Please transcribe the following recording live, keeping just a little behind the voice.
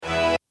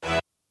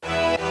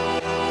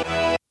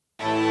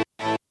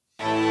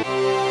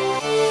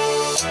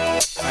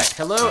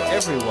Hello,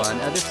 everyone.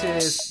 This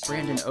is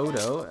Brandon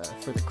Odo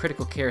for the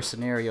Critical Care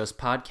Scenarios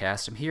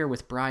podcast. I'm here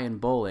with Brian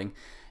Bowling,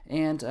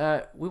 and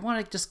we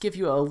want to just give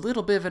you a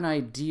little bit of an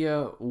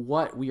idea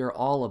what we are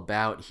all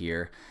about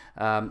here.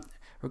 We're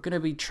going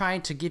to be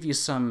trying to give you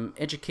some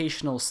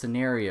educational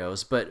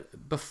scenarios,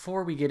 but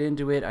before we get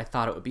into it, I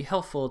thought it would be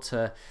helpful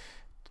to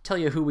tell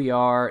you who we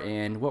are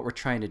and what we're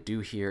trying to do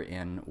here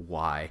and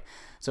why.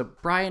 So,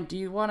 Brian, do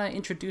you want to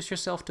introduce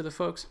yourself to the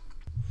folks?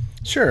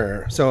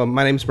 Sure. So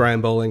my name's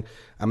Brian Bowling.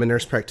 I'm a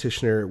nurse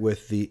practitioner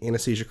with the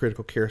Anesthesia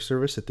Critical Care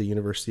Service at the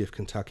University of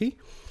Kentucky.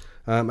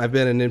 I've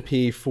been an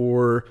NP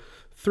for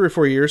 3 or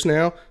 4 years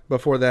now.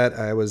 Before that,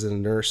 I was a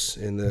nurse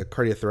in the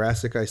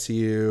cardiothoracic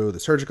ICU, the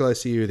surgical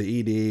ICU,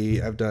 the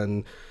ED. I've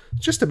done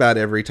just about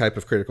every type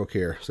of critical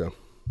care. So,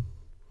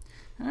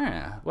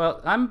 Well,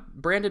 I'm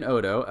Brandon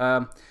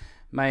Odo.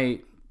 My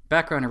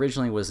background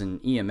originally was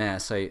in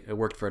EMS. I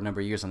worked for a number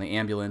of years on the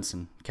ambulance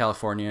in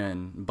California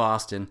and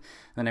Boston.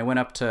 Then I went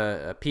up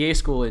to a PA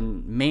school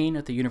in Maine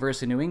at the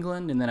University of New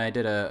England, and then I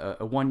did a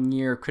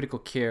 1-year critical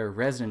care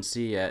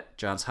residency at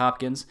Johns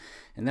Hopkins.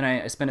 And then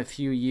I spent a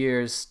few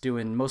years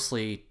doing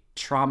mostly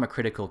trauma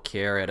critical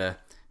care at a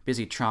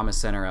busy trauma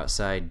center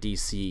outside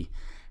DC.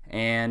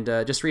 And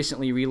just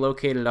recently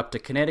relocated up to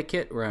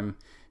Connecticut, where I'm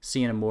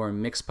seeing a more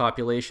mixed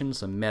population,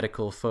 some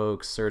medical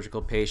folks,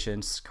 surgical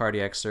patients,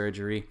 cardiac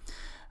surgery.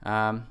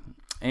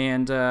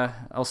 And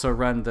also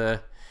run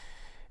the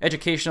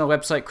educational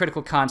website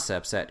Critical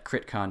Concepts at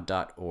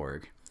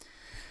critcon.org.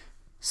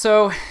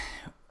 So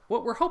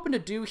what we're hoping to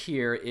do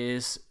here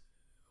is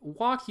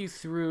walk you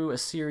through a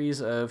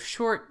series of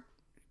short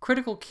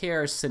critical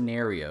care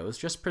scenarios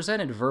just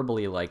presented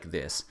verbally like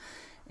this.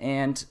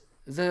 And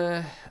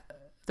the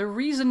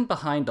reason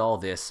behind all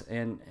this,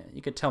 and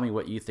you could tell me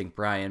what you think,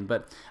 Brian,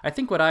 but I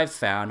think what I've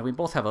found, we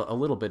both have a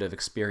little bit of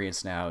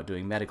experience now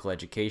doing medical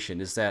education,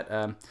 is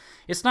that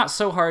it's not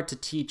so hard to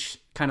teach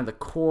kind of the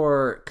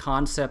core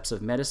concepts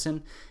of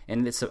medicine,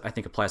 and this I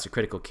think applies to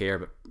critical care,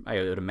 but I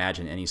would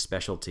imagine any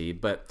specialty,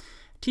 but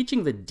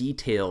teaching the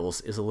details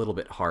is a little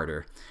bit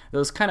harder.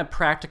 Those kind of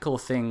practical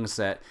things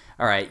that,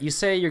 all right, you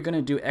say you're going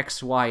to do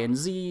X, Y, and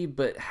Z,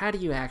 but how do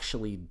you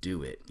actually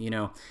do it? You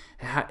know,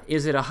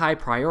 is it a high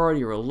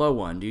priority or a low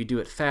one? Do you do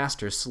it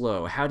fast or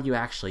slow? How do you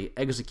actually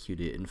execute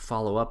it and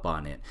follow up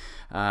on it?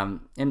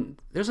 And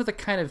those are the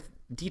kind of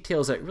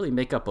details that really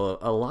make up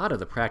a lot of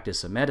the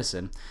practice of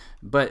medicine,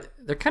 but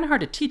they're kind of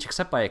hard to teach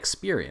except by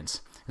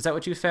experience. Is that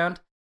what you found?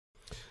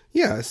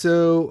 Yeah,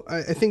 so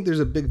I think there's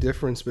a big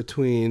difference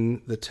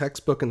between the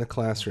textbook in the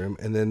classroom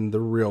and then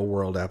the real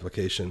world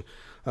application.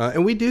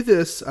 And we do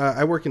this,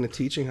 I work in a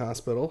teaching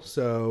hospital,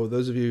 so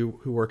those of you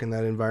who work in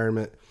that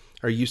environment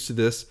are used to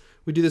this.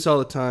 We do this all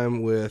the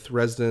time with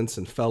residents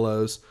and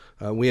fellows.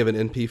 We have an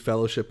NP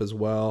fellowship as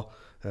well.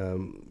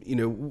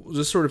 We'll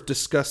just sort of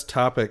discuss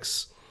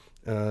topics,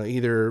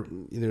 either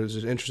there's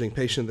an interesting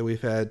patient that we've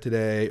had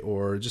today,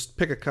 or just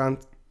pick a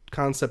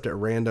concept at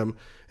random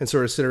and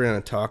sort of sit around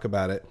and talk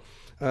about it.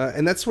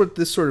 And that's what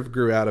this sort of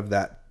grew out of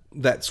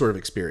that sort of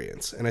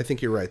experience. And I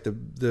think you're right.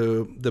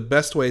 The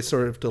best way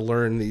sort of to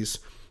learn these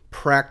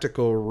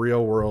practical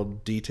real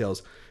world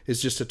details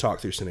is just to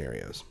talk through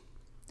scenarios.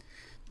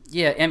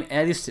 Yeah, and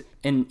at least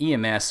in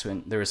EMS,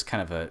 when there was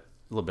kind of a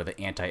little bit of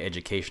an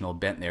anti-educational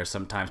bent there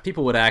sometimes,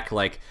 people would act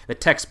like the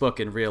textbook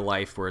and real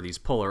life were these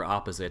polar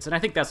opposites. And I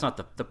think that's not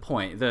the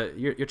point.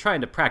 You're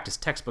trying to practice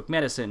textbook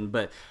medicine,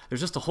 but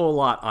there's just a whole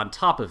lot on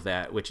top of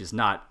that, which is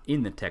not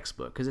in the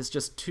textbook, because it's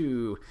just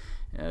too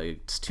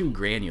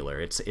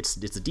granular. It's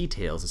the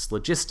details, it's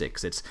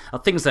logistics, it's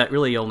things that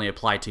really only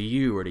apply to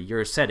you or to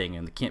your setting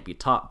and can't be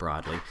taught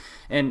broadly.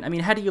 And I mean,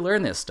 how do you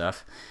learn this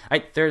stuff?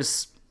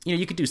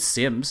 You could do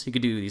sims, you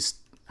could do these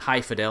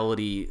high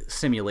fidelity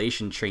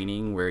simulation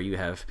training where you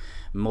have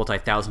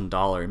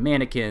multi-$1,000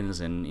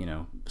 mannequins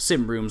and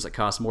sim rooms that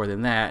cost more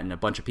than that and a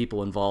bunch of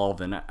people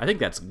involved, and I think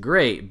that's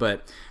great,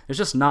 but there's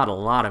just not a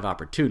lot of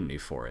opportunity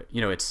for it.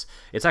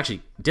 It's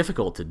actually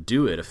difficult to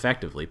do it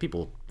effectively.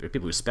 People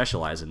who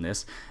specialize in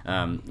this,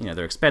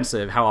 they're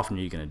expensive. How often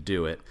are you going to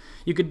do it?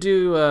 You could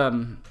do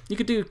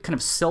kind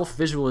of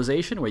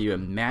self-visualization where you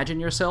imagine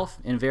yourself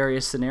in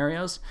various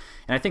scenarios,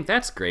 and I think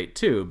that's great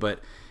too, but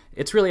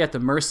it's really at the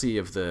mercy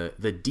of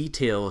the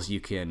details you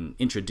can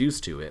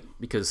introduce to it,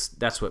 because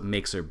that's what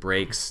makes or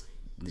breaks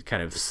the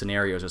kind of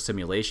scenarios or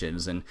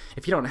simulations. And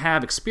if you don't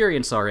have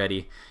experience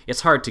already,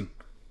 it's hard to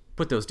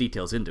put those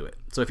details into it.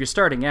 So if you're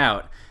starting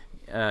out,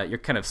 you're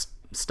kind of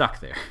stuck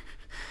there.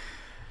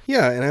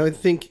 Yeah, and I would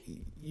think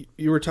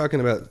you were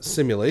talking about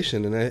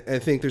simulation, and I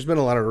think there's been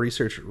a lot of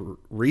research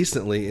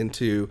recently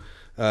into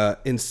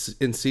in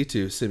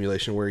situ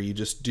simulation, where you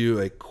just do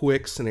a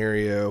quick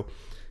scenario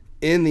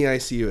in the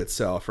ICU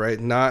itself, right?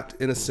 Not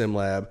in a sim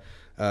lab,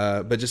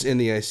 but just in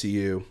the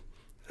ICU.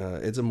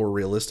 It's a more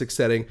realistic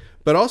setting,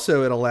 but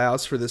also it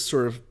allows for this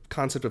sort of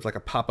concept of like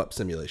a pop-up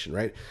simulation,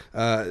 right?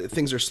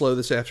 Things are slow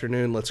this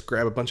afternoon. Let's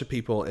grab a bunch of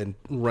people and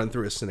run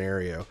through a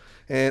scenario.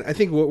 And I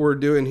think what we're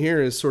doing here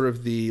is sort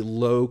of the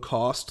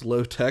low-cost,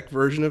 low-tech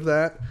version of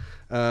that.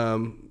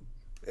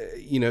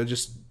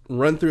 Just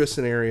run through a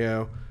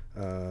scenario,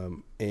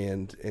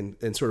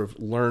 and sort of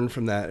learn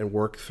from that and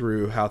work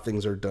through how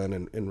things are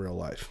done in real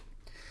life.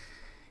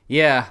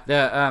 Yeah,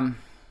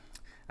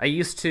 I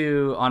used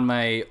to, on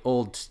my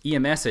old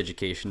EMS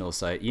educational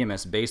site,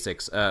 EMS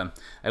Basics, I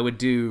would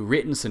do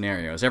written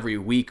scenarios. Every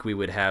week we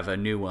would have a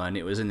new one.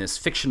 It was in this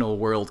fictional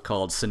world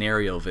called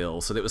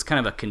Scenarioville, so that was kind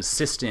of a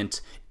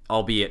consistent,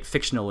 albeit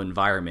fictional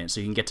environment, so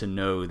you can get to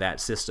know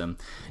that system.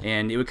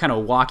 And it would kind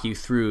of walk you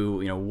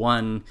through,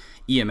 one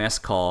EMS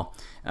call.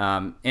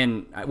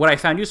 And what I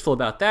found useful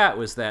about that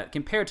was that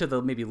compared to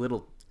the maybe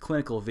little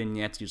clinical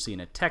vignettes you'd see in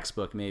a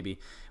textbook maybe,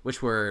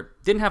 which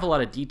didn't have a lot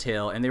of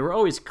detail, and they were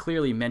always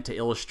clearly meant to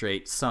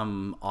illustrate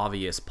some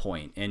obvious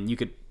point, and you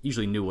could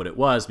usually knew what it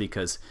was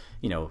because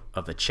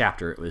of the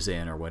chapter it was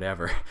in or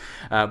whatever.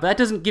 But that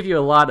doesn't give you a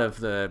lot of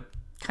the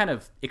kind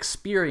of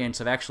experience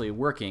of actually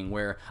working,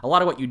 where a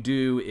lot of what you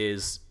do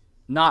is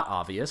not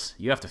obvious.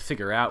 You have to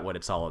figure out what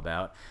it's all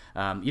about.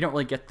 You don't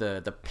really get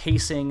the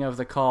pacing of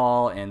the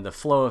call and the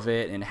flow of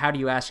it, and how do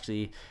you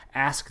actually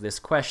ask this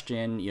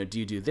question? Do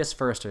you do this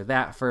first or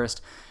that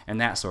first,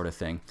 and that sort of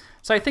thing.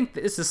 So I think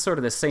this is sort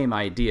of the same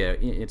idea.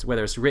 It's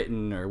whether it's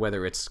written or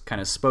whether it's kind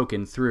of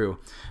spoken through.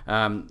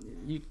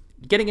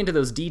 Getting into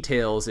those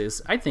details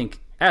is, I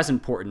think, as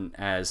important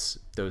as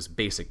those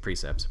basic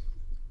precepts.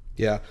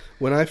 Yeah.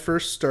 When I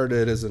first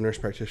started as a nurse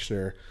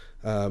practitioner,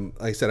 like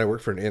I said, I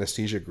worked for an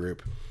anesthesia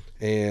group.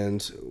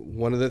 And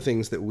one of the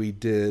things that we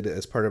did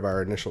as part of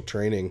our initial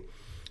training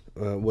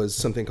was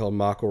something called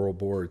mock oral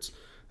boards,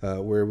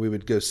 where we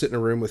would go sit in a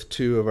room with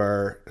two of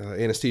our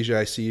anesthesia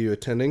ICU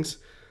attendings,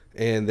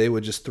 and they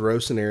would just throw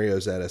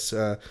scenarios at us.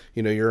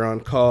 You're on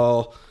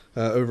call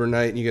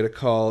overnight, and you get a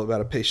call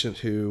about a patient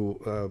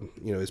who,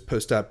 is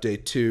post-op day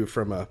 2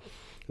 from a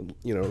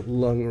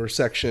lung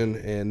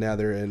resection, and now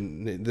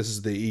this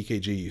is the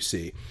EKG you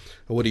see.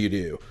 What do you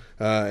do?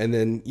 And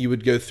then you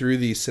would go through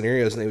these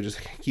scenarios, and they would just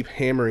keep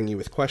hammering you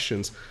with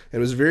questions. And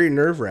it was very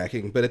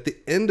nerve-wracking. But at the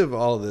end of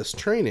all of this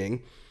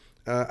training,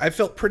 I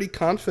felt pretty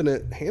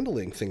confident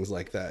handling things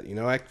like that.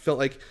 I felt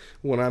like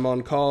when I'm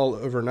on call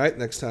overnight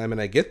next time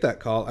and I get that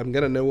call, I'm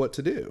going to know what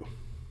to do.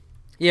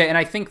 Yeah, and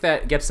I think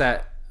that gets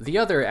at the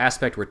other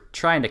aspect we're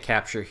trying to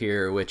capture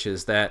here, which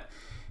is that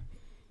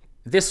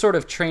this sort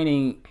of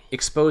training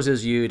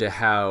exposes you to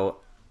how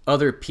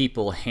other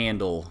people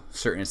handle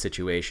certain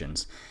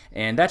situations.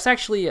 And that's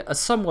actually a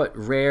somewhat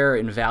rare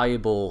and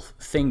valuable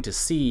thing to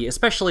see,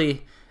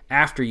 especially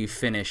after you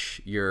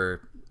finish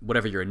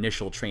whatever your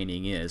initial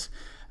training is.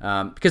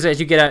 Because as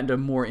you get out into a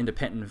more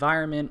independent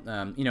environment,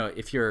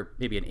 if you're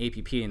maybe an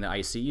APP in the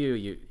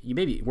ICU, you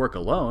maybe work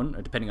alone,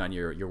 depending on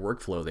your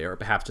workflow there, or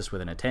perhaps just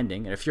with an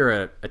attending. And if you're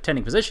a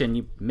attending physician,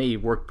 you may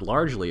work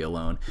largely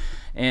alone.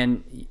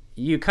 And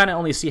you kind of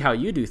only see how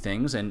you do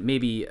things, and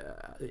maybe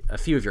a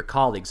few of your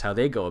colleagues, how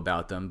they go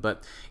about them.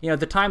 But,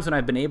 the times when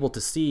I've been able to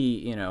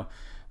see,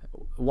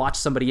 watch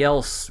somebody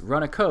else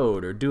run a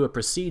code or do a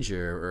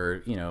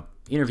procedure or,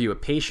 interview a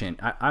patient,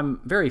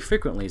 I'm very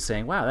frequently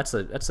saying, wow, that's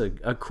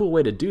a cool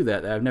way to do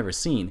that I've never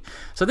seen.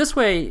 So this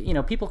way,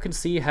 people can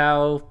see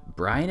how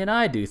Brian and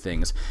I do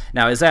things.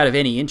 Now, is that of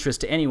any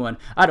interest to anyone?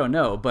 I don't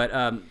know. But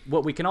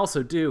what we can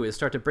also do is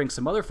start to bring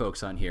some other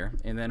folks on here,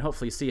 and then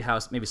hopefully see how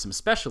maybe some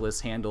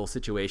specialists handle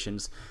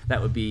situations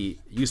that would be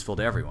useful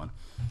to everyone.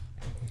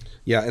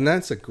 Yeah, and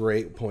that's a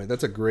great point.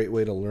 That's a great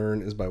way to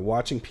learn, is by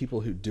watching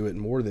people who do it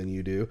more than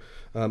you do.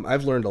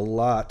 I've learned a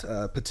lot,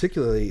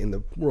 particularly in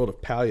the world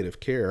of palliative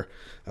care,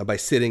 by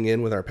sitting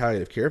in with our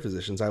palliative care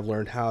physicians. I've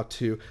learned how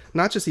to,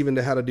 not just even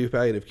how to do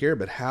palliative care,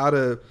 but how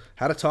to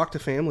talk to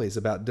families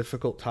about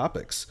difficult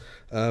topics.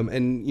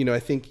 I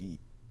think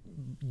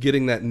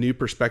getting that new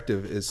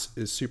perspective is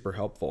super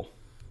helpful.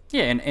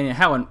 Yeah, and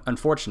how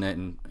unfortunate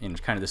in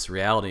kind of this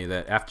reality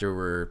that after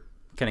we're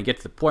kind of get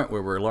to the point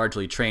where we're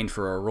largely trained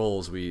for our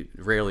roles, we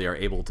rarely are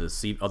able to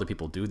see other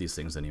people do these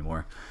things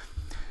anymore.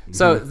 Mm-hmm.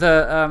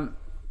 So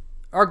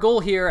our goal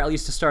here, at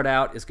least to start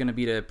out, is going to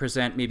be to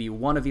present maybe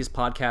one of these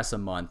podcasts a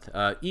month,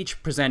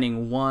 each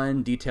presenting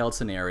one detailed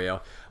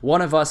scenario.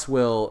 One of us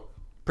will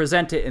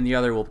present it, and the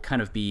other will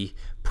kind of be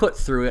put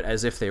through it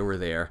as if they were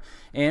there.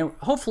 And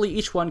hopefully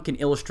each one can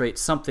illustrate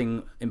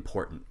something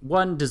important,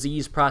 one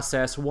disease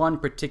process, one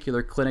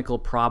particular clinical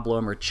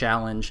problem or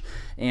challenge,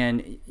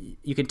 and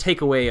you can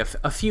take away a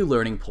few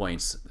learning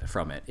points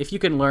from it. If you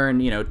can learn,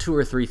 2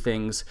 or 3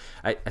 things,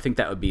 I think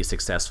that would be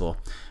successful.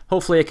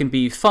 Hopefully it can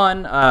be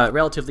fun,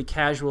 relatively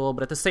casual,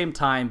 but at the same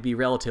time be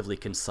relatively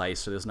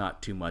concise, so there's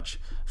not too much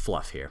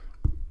fluff here.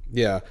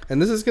 Yeah, and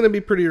this is going to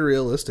be pretty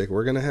realistic.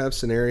 We're going to have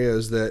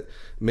scenarios that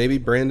maybe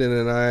Brandon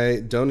and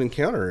I don't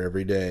encounter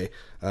every day,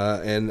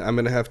 and I'm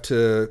going to have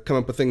to come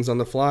up with things on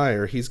the fly,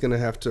 or he's going to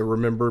have to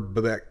remember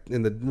back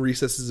in the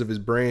recesses of his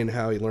brain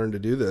how he learned to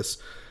do this.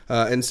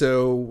 And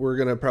so we're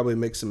going to probably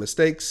make some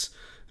mistakes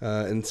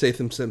and say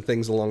some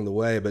things along the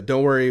way, but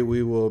don't worry,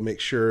 we will make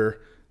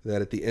sure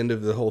that at the end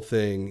of the whole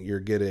thing,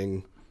 you're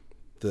getting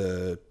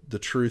the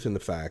truth and the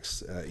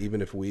facts, even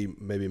if we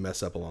maybe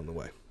mess up along the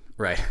way.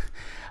 Right.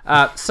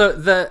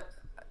 So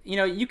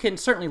you can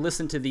certainly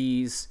listen to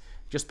these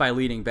just by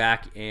leaning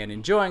back and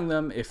enjoying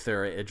them, if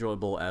they're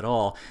enjoyable at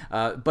all.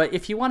 But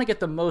if you want to get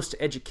the most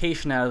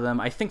education out of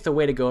them, I think the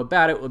way to go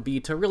about it would be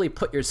to really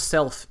put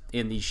yourself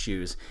in these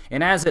shoes.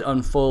 And as it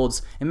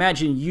unfolds,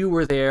 imagine you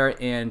were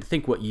there and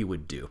think what you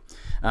would do.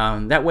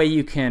 That way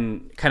you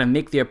can kind of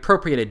make the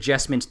appropriate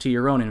adjustments to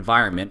your own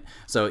environment.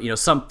 So,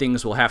 some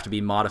things will have to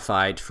be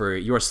modified for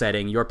your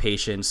setting, your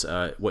patients,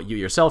 what you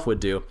yourself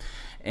would do.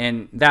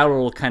 And that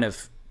will kind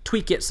of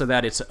tweak it so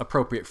that it's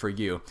appropriate for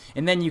you.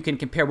 And then you can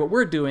compare what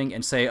we're doing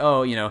and say,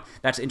 oh,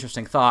 that's an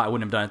interesting thought. I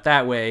wouldn't have done it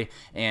that way,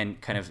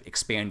 and kind of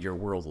expand your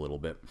world a little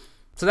bit.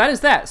 So that is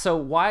that. So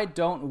why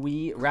don't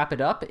we wrap it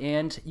up,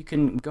 and you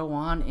can go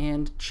on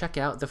and check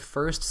out the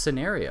first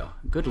scenario.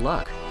 Good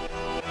luck.